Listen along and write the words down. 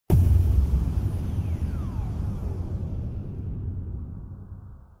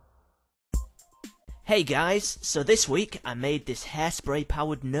Hey guys, so this week I made this hairspray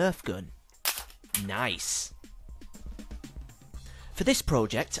powered Nerf gun. Nice. For this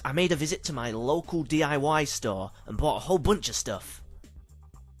project I made a visit to my local DIY store and bought a whole bunch of stuff.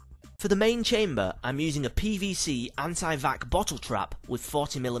 For the main chamber I'm using a PVC anti-vac bottle trap with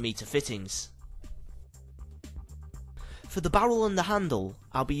 40mm fittings. For the barrel and the handle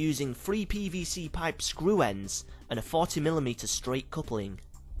I'll be using 3 PVC pipe screw ends and a 40mm straight coupling.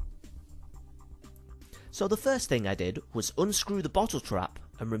 So the first thing I did was unscrew the bottle trap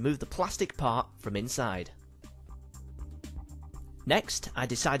and remove the plastic part from inside. Next, I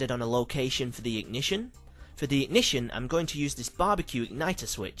decided on a location for the ignition. For the ignition, I'm going to use this barbecue igniter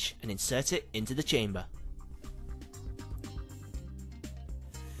switch and insert it into the chamber.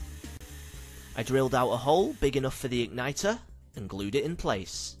 I drilled out a hole big enough for the igniter and glued it in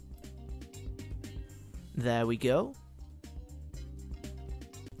place. There we go.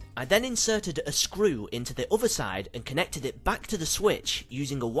 I then inserted a screw into the other side and connected it back to the switch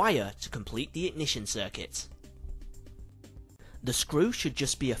using a wire to complete the ignition circuit. The screw should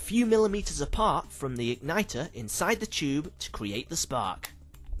just be a few millimeters apart from the igniter inside the tube to create the spark.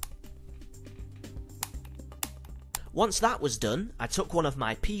 Once that was done, I took one of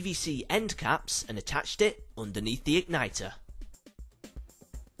my PVC end caps and attached it underneath the igniter.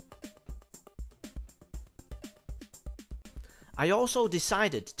 I also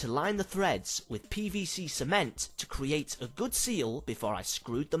decided to line the threads with PVC cement to create a good seal before I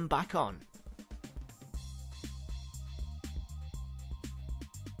screwed them back on.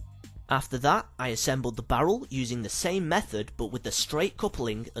 After that, I assembled the barrel using the same method but with the straight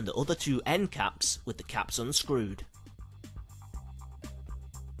coupling and the other 2 end caps with the caps unscrewed.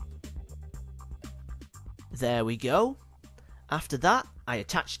 There we go. After that, I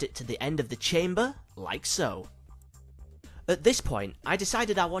attached it to the end of the chamber, like so. At this point, I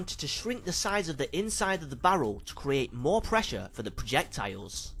decided I wanted to shrink the size of the inside of the barrel to create more pressure for the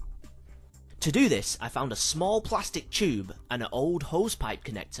projectiles. To do this, I found a small plastic tube and an old hosepipe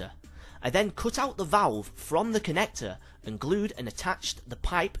connector. I then cut out the valve from the connector and glued and attached the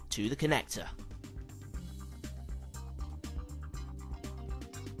pipe to the connector.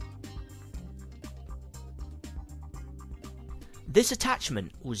 This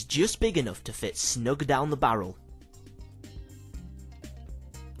attachment was just big enough to fit snug down the barrel.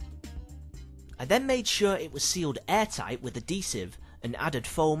 I then made sure it was sealed airtight with adhesive and added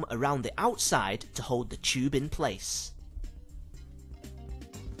foam around the outside to hold the tube in place.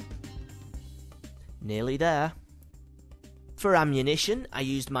 Nearly there. For ammunition, I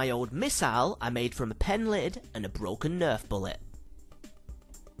used my old missile I made from a pen lid and a broken Nerf bullet.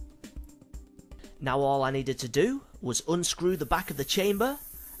 Now all I needed to do was unscrew the back of the chamber,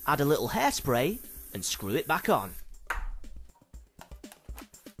 add a little hairspray, and screw it back on.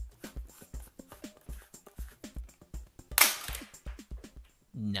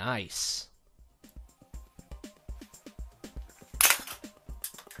 Nice.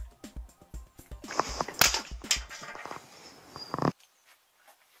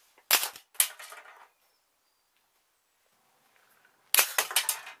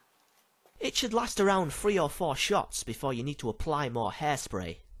 It should last around 3 or 4 shots before you need to apply more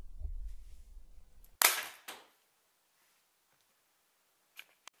hairspray.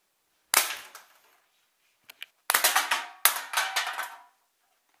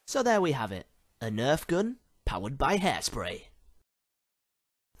 So there we have it, a Nerf gun powered by hairspray.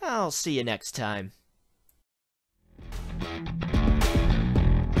 I'll see you next time.